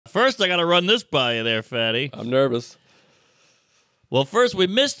First, I got to run this by you there, Fatty. I'm nervous. Well, first, we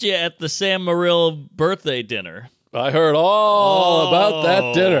missed you at the Sam Morrill birthday dinner. I heard all about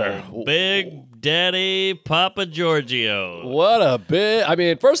that dinner. Big Daddy Papa Giorgio. What a big... I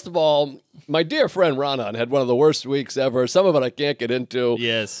mean, first of all, my dear friend Ronan had one of the worst weeks ever. Some of it I can't get into.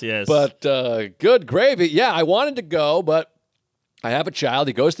 Yes. But good gravy. Yeah, I wanted to go, but I have a child.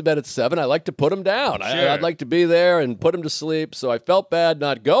 He goes to bed at 7. I like to put him down. Sure. I'd like to be there and put him to sleep. So I felt bad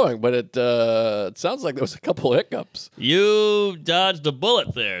not going, but it sounds like there was a couple hiccups. You dodged a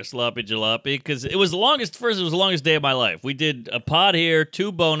bullet there, Sloppy Jalopy, because it was the longest day of my life. We did a pod here,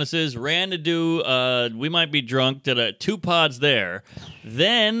 2 bonuses, ran to do We Might Be Drunk, did 2 pods there.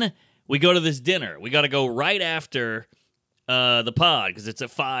 Then we go to this dinner. We got to go right after the pod, because it's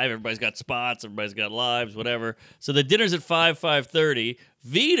at 5. Everybody's got spots. Everybody's got lives, whatever. So the dinner's at 5:30.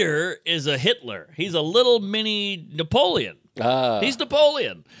 Vitor is a Hitler. He's a little mini Napoleon. He's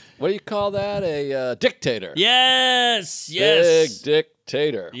Napoleon. What do you call that? A dictator. Yes. Big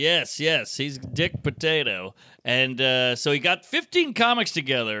dictator. Yes. He's Dick Potato. And so he got 15 comics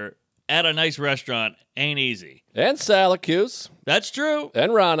together at a nice restaurant. Ain't easy. And Salacuse. That's true.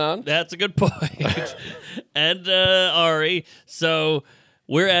 And Ronan. That's a good point. And Ari. So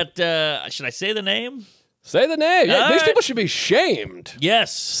we're at, should I say the name? Say the name. Yeah, these right. people should be shamed.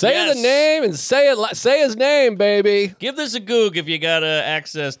 Yes. Say the name and say his name, baby. Give this a goog if you got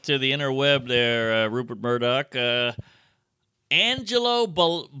access to the interweb there, Rupert Murdoch. Angelo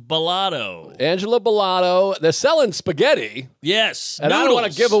Bellato. Angelo Bellato. They're selling spaghetti. Yes. And noodles. I don't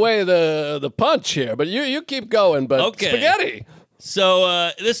want to give away the punch here, but you keep going. But Okay. spaghetti.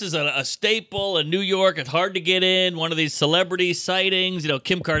 So this is a staple in New York. It's hard to get in. One of these celebrity sightings. You know,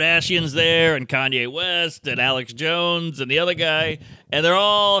 Kim Kardashian's there, and Kanye West, and Alex Jones, and the other guy. And they're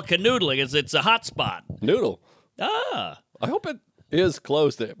all canoodling. It's a hot spot. Noodle. Ah. I hope it is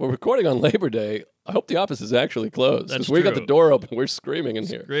closed. We're recording on Labor Day. I hope the office is actually closed. That's Because we got true. the door open. We're screaming in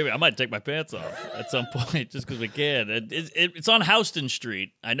here. Great. I might take my pants off at some point just because we can. It's on Houston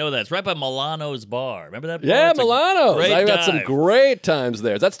Street. I know that. It's right by Milano's Bar. Remember that bar? Yeah, It's a Milano's. great I've had some dive. great times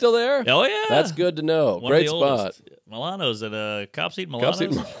there. Is that still there? Oh, yeah. That's good to know. One of Great the spot. oldest. Milano's at Cops Eat Milano's. Cops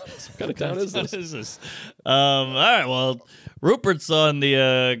Eat Milano's. What kind of town is What this? is this? All right, well, Rupert's on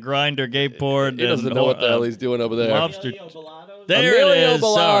the grinder gay porn. He doesn't know what the hell he's doing over there. Lobster. There Emilio it is.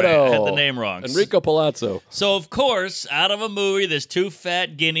 Sorry, I had Bellato. the name wrong. Enrico Palazzo. So, of course, out of a movie, there's 2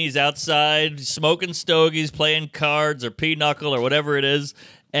 fat guineas outside smoking stogies, playing cards or pinochle or whatever it is.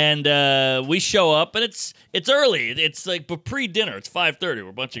 And we show up, and it's early. It's like pre-dinner. It's 5:30. We're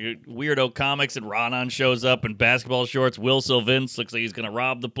a bunch of weirdo comics, and Ronan shows up in basketball shorts. Will Sylvince looks like he's going to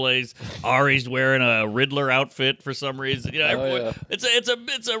rob the place. Ari's wearing a Riddler outfit for some reason. You know, yeah.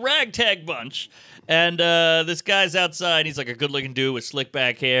 it's a ragtag bunch. And this guy's outside. He's like a good-looking dude with slick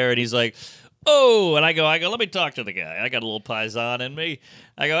back hair, and he's like, oh, and I go, let me talk to the guy. I got a little paisan in me.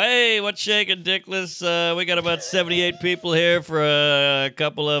 I go, hey, what's shaking, Dickless? We got about 78 people here for a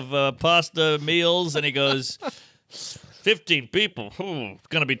couple of pasta meals. And he goes, 15 people? It's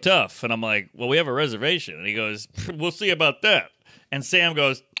going to be tough. And I'm like, well, we have a reservation. And he goes, we'll see about that. And Sam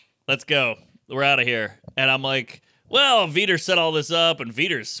goes, let's go. We're out of here. And I'm like, well, Vitor set all this up, and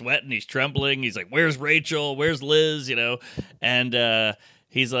Vitor's sweating. He's trembling. He's like, where's Rachel? Where's Liz? You know? And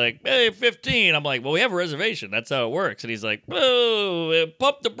he's like, hey, 15. I'm like, well, we have a reservation. That's how it works. And he's like, oh,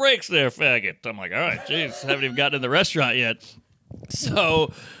 pump the brakes there, faggot. I'm like, all right, jeez, haven't even gotten in the restaurant yet.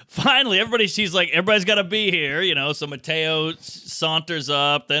 So finally, everybody's got to be here, you know. So Mateo saunters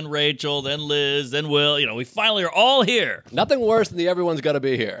up, then Rachel, then Liz, then Will. You know, we finally are all here. Nothing worse than the everyone's got to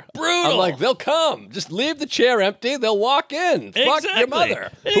be here. Brutal. I'm like, they'll come. Just leave the chair empty. They'll walk in. Fuck your Exactly.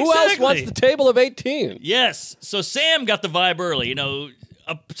 mother. Who else Exactly. wants the table of 18? Yes. So Sam got the vibe early. You know,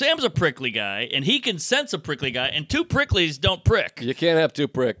 Sam's a prickly guy, and he can sense a prickly guy, and 2 pricklies don't prick. You can't have 2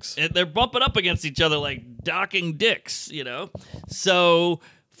 pricks. They're bumping up against each other like docking dicks, you know? So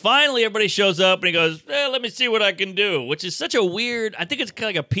finally everybody shows up and he goes, let me see what I can do, which is such a weird, I think it's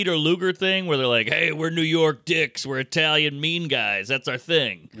kind of like a Peter Luger thing where they're like, hey, we're New York dicks, we're Italian mean guys, that's our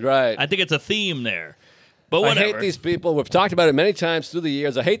thing. Right. I think it's a theme there. But I whatever. hate these people. We've talked about it many times through the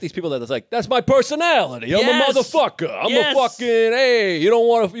years. I hate these people that it's like, that's my personality. I'm Yes. a motherfucker. I'm Yes. a fucking, hey,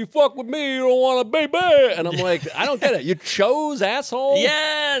 you fuck with me, you don't want a baby. And I'm like, I don't get it. You chose, asshole?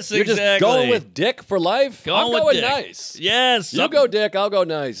 Yes, You're exactly. just going with dick for life? Going I'm with going dick. nice. Yes. You go dick, I'll go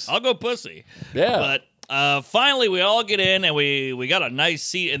nice. I'll go pussy. Yeah. But finally, we all get in, and we got a nice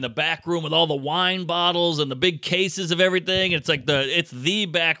seat in the back room with all the wine bottles and the big cases of everything. It's like it's the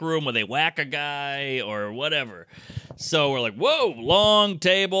back room where they whack a guy or whatever. So we're like, whoa, long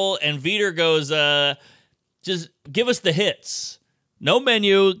table, and Vitor goes, just give us the hits. No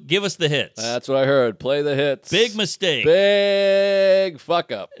menu. Give us the hits. That's what I heard. Play the hits. Big mistake. Big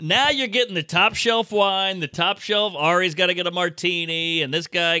fuck up. Now you're getting the top shelf wine, the top shelf. Ari's got to get a martini, and this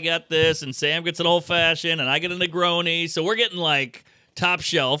guy got this, and Sam gets an old fashioned, and I get a Negroni. So we're getting like top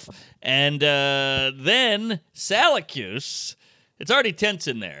shelf. And then Salacuse, it's already tense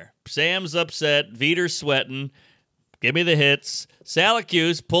in there. Sam's upset. Viter's sweating. Give me the hits.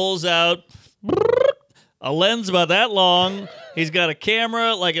 Salacuse pulls out a lens about that long. He's got a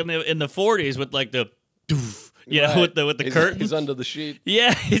camera like in the 40s with like the, you know, with the curtain. He's under the sheet.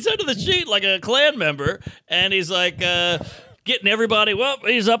 Yeah, he's under the sheet like a Klan member, and he's like getting everybody. Well,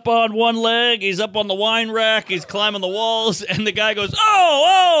 he's up on one leg. He's up on the wine rack. He's climbing the walls, and the guy goes,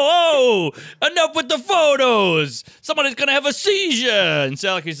 "Oh, enough with the photos. Somebody's gonna have a seizure." And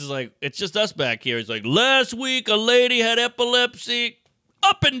Salacuse is like, "It's just us back here." He's like, "Last week a lady had epilepsy.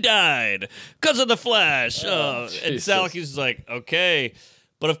 Up and died because of the flash." And Salacuse is like, okay.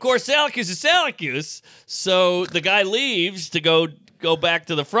 But of course, Salacuse is Salacuse. So the guy leaves to go back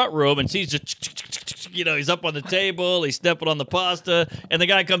to the front room and sees just, you know, he's up on the table. He's stepping on the pasta. And the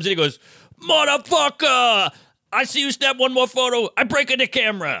guy comes in. He goes, "Motherfucker! I see you snap one more photo. I break in the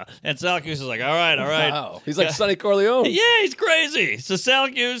camera." And Salacuse is like, all right. Wow. He's like Sonny Corleone. Yeah, he's crazy. So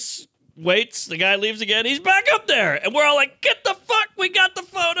Salacuse waits. The guy leaves again. He's back up there. And we're all like, get the fuck. We got the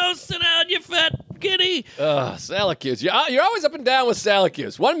photos. Sit down, you fat kitty. Salacuse. You're always up and down with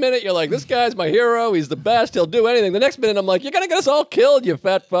Salacuse. 1 minute, you're like, this guy's my hero. He's the best. He'll do anything. The next minute, I'm like, you're going to get us all killed, you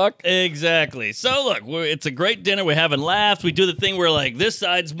fat fuck. Exactly. So, look, it's a great dinner. We're having laughs. We do the thing where, like, this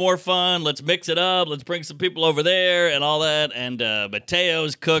side's more fun. Let's mix it up. Let's bring some people over there and all that. And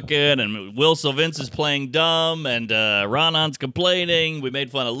Mateo's cooking, and Will Sylvince is playing dumb, and Ronan's complaining. We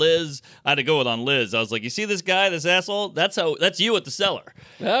made fun of Liz. I had to go on Liz. I was like, you see this guy, this asshole? That's you at the cellar.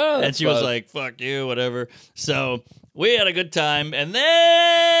 Oh, and she was like, fuck you, whatever. So we had a good time. And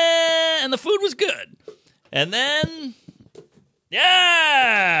then the food was good. And then,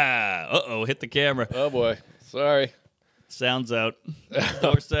 yeah. Uh-oh, hit the camera. Oh, boy. Sorry. Sound's out.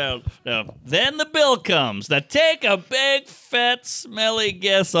 Or sound. No. Then the bill comes. Now take a big, fat, smelly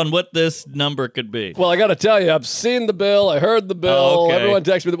guess on what this number could be. Well, I got to tell you, I've seen the bill. I heard the bill. Oh, okay. Everyone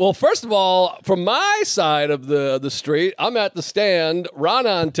texted me. Well, first of all, from my side of the street, I'm at the stand.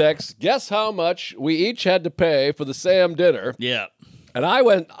 Ronan texts, guess how much we each had to pay for the Sam dinner. Yeah. And I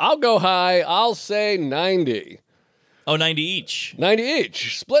went, I'll go high. I'll say 90. Oh, 90 each. 90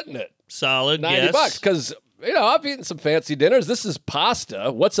 each. Splitting it. Solid, $90 bucks. Because, you know, I've eaten some fancy dinners. This is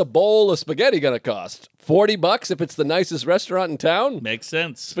pasta. What's a bowl of spaghetti going to cost? $40 if it's the nicest restaurant in town? Makes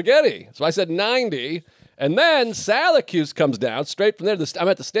sense. Spaghetti. So I said 90. And then Salacuse comes down straight from there. I'm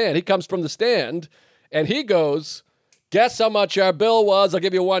at the stand. He comes from the stand, and he goes, guess how much our bill was. I'll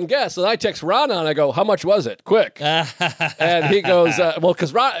give you one guess. And I text Ronan. I go, how much was it? Quick. And he goes, well,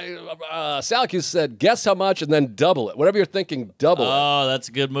 because Salacuse said, guess how much, and then double it. Whatever you're thinking, double it. Oh, that's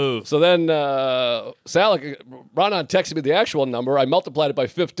a good move. So then Ronan texted me the actual number. I multiplied it by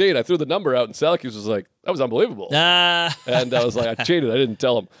 15. I threw the number out, and Salacuse was like, that was unbelievable. And I was like, I cheated. I didn't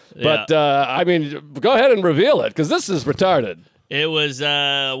tell him. Yeah. But, I mean, go ahead and reveal it, because this is retarded. It was,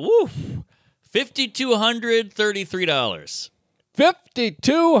 $5,233.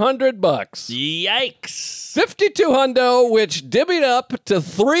 $5,200. Yikes. 52 hundo, which divvied up to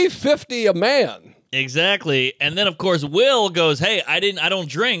 $350 a man. Exactly. And then, of course, Will goes, hey, I don't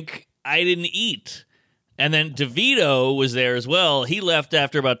drink. I didn't eat. And then DeVito was there as well. He left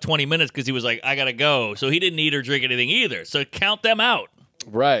after about 20 minutes because he was like, I got to go. So he didn't eat or drink anything either. So count them out.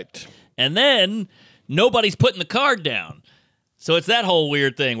 Right. And then nobody's putting the card down. So it's that whole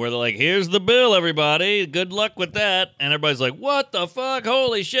weird thing where they're like, here's the bill, everybody. Good luck with that. And everybody's like, what the fuck?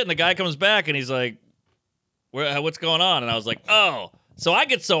 Holy shit. And the guy comes back and he's like, what's going on? And I was like, oh. So I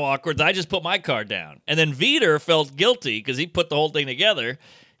get so awkward that I just put my card down. And then Viter felt guilty because he put the whole thing together.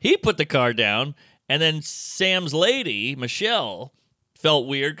 He put the card down. And then Sam's lady, Michelle, felt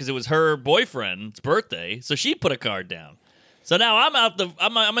weird because it was her boyfriend's birthday. So she put a card down. So now I'm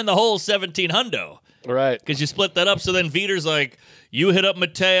in the whole 17 hundo. Right. Because you split that up. So then Viter's like, you hit up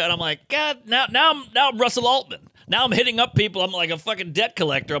Mateo. And I'm like, God, now I'm Russell Altman. Now I'm hitting up people. I'm like a fucking debt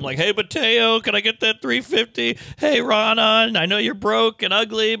collector. I'm like, hey, Mateo, can I get that $350? Hey, Ronan, I know you're broke and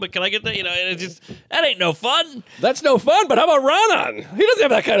ugly, but can I get that? You know, and it's just, that ain't no fun. That's no fun, but how about Ronan? He doesn't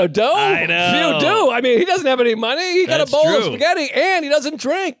have that kind of dough. I know. Few do. I mean, he doesn't have any money. He got That's a bowl of true. spaghetti, and he doesn't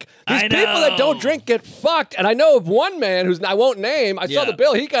drink. These I people that don't know. drink get fucked. And I know of one man who's, I won't name, I saw Yeah. the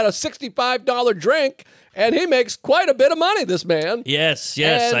bill. He got a $65 drink, and he makes quite a bit of money, this man. Yes,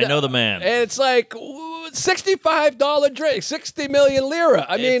 And, I know the man. And it's like $65 drink, 60 million lira.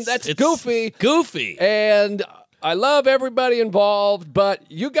 I mean, that's It's goofy. Goofy. And I love everybody involved, but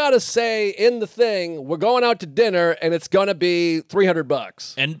you got to say in the thing, we're going out to dinner and it's going to be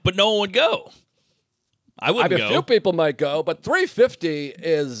 $300. But no one would go. I wouldn't go. A few people might go, but $350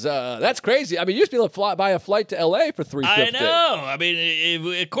 is that's crazy. I mean, you used to be able to buy a flight to LA for $350. I know. I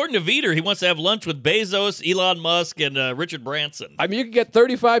mean, according to Veter, he wants to have lunch with Bezos, Elon Musk, and Richard Branson. I mean, you can get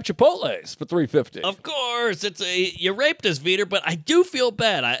 35 Chipotles for $350. Of course, you raped us, Veter, but I do feel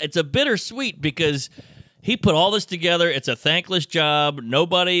bad. It's a bittersweet because he put all this together. It's a thankless job.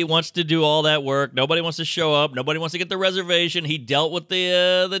 Nobody wants to do all that work. Nobody wants to show up. Nobody wants to get the reservation. He dealt with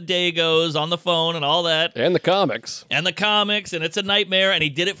the Dagos on the phone and all that. And the comics. And it's a nightmare. And he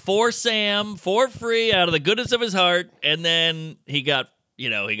did it for Sam, for free, out of the goodness of his heart. And then he got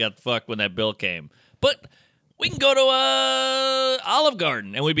fucked when that bill came. But we can go to Olive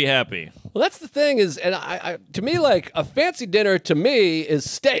Garden and we'd be happy. Well, that's the thing is, and I to me, like a fancy dinner to me is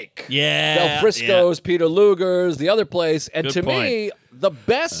steak. Yeah. Del Frisco's, Peter Luger's, the other place. And Good to point. me, the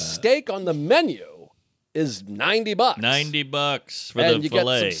best steak on the menu is $90. $90 for and the you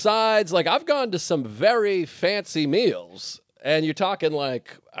filet. get some sides. Like I've gone to some very fancy meals, and you're talking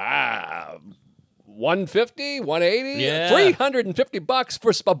like $150, $180, Yeah. $350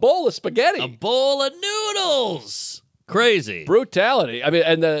 for a bowl of spaghetti. A bowl of noodles. Crazy. Brutality. I mean,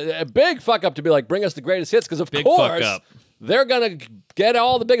 and a big fuck up to be like, bring us the greatest hits, because of Big course fuck up. they're gonna get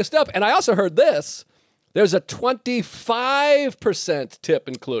all the biggest stuff. And I also heard this: there's a 25% tip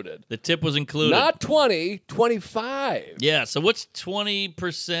included. The tip was included. Not 20, 25. Yeah. So what's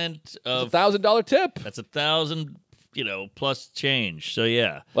 20% of $1,000 tip. That's 1,000, plus change. So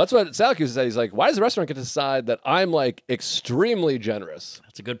yeah, Well, that's what Syracuse said. He's like, why does the restaurant get to decide that I'm like extremely generous?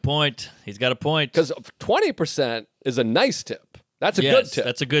 that's a good point. He's got a point. Because 20% is a nice tip. That's a Yes, good tip.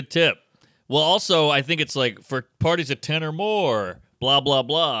 That's a good tip. Well, also, I think it's like for parties of 10 or more, blah, blah,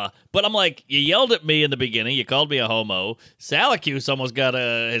 blah. But I'm like, you yelled at me in the beginning. You called me a homo. Syracuse almost got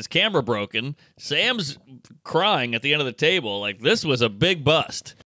his camera broken. Sam's crying at the end of the table. Like, this was a big bust.